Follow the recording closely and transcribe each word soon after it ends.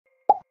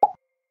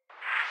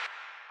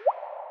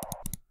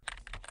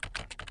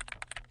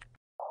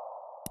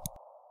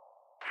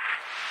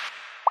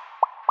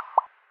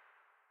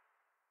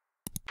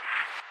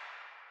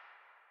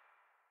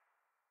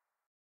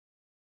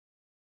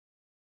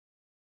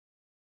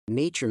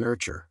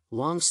Nature-nurture,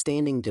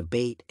 long-standing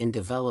debate in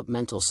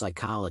developmental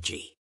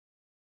psychology.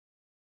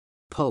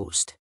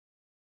 Post.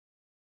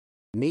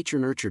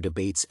 Nature-nurture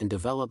debates in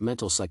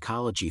developmental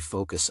psychology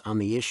focus on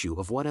the issue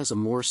of what has a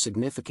more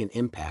significant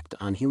impact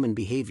on human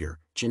behavior,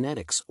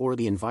 genetics or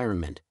the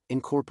environment,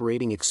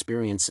 incorporating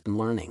experience and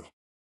learning.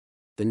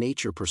 The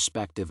nature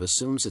perspective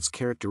assumes its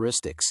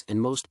characteristics and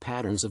most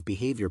patterns of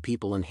behavior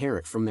people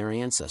inherit from their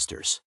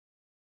ancestors.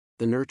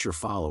 The nurture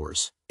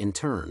followers, in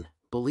turn,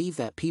 believe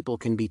that people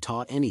can be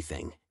taught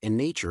anything, and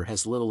nature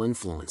has little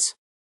influence.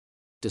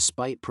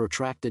 Despite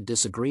protracted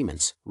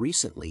disagreements,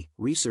 recently,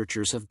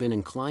 researchers have been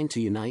inclined to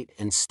unite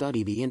and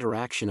study the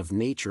interaction of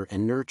nature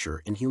and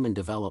nurture in human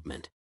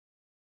development.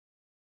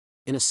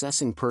 In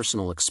assessing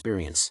personal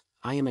experience,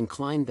 I am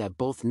inclined that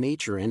both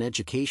nature and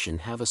education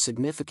have a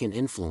significant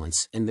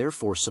influence and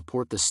therefore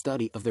support the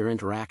study of their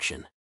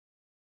interaction.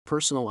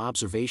 Personal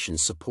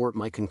observations support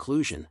my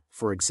conclusion,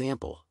 for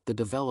example, the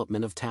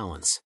development of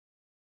talents.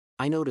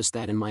 I notice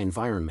that in my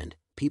environment,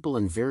 people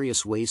in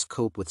various ways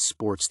cope with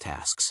sports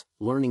tasks,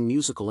 learning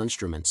musical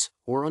instruments,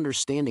 or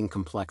understanding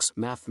complex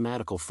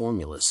mathematical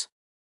formulas.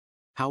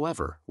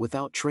 However,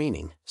 without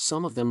training,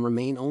 some of them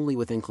remain only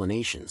with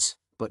inclinations,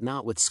 but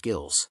not with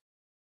skills.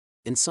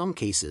 In some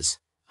cases,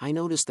 I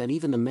notice that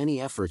even the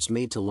many efforts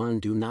made to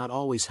learn do not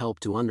always help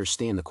to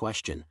understand the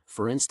question.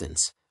 For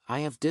instance, I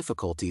have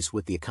difficulties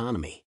with the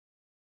economy.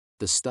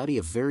 The study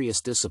of various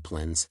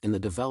disciplines and the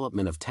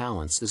development of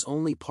talents is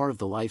only part of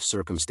the life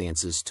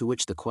circumstances to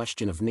which the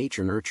question of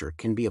nature-nurture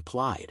can be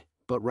applied,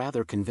 but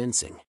rather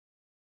convincing.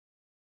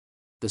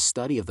 The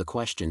study of the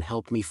question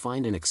helped me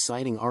find an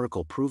exciting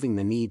article proving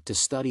the need to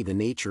study the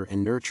nature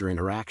and nurture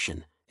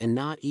interaction, and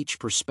not each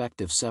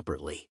perspective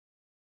separately.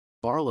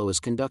 Barlow is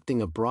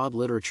conducting a broad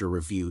literature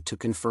review to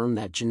confirm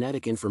that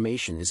genetic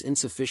information is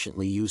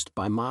insufficiently used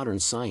by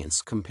modern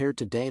science compared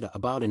to data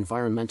about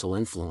environmental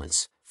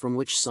influence, from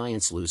which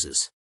science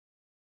loses.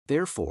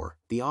 Therefore,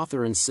 the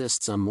author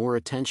insists on more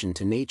attention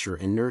to nature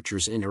and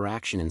nurture's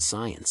interaction in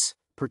science,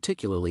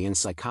 particularly in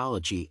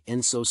psychology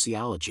and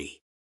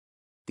sociology.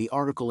 The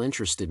article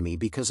interested me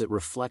because it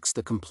reflects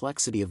the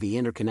complexity of the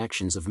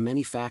interconnections of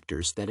many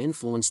factors that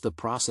influence the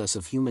process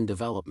of human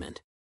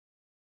development.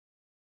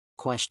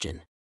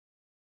 Question: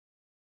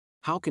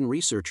 how can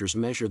researchers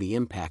measure the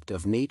impact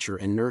of nature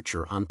and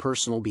nurture on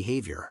personal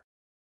behavior?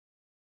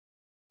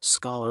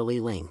 Scholarly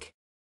link.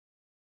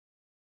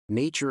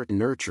 Nature and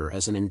nurture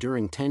as an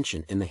enduring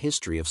tension in the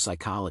history of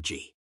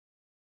psychology.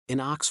 In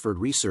Oxford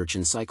Research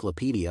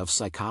Encyclopedia of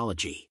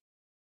Psychology.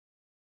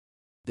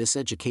 This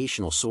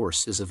educational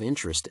source is of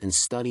interest in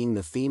studying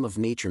the theme of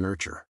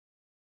nature-nurture.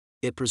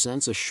 It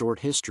presents a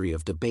short history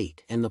of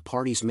debate and the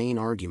parties' main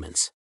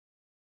arguments.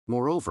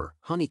 Moreover,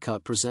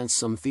 Honeycutt presents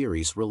some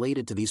theories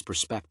related to these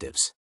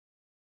perspectives.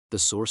 The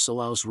source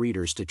allows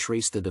readers to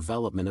trace the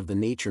development of the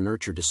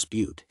nature-nurture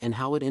dispute and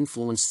how it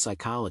influenced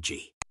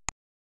psychology.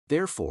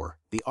 Therefore,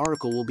 the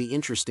article will be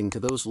interesting to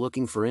those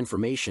looking for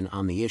information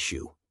on the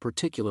issue,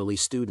 particularly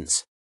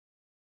students.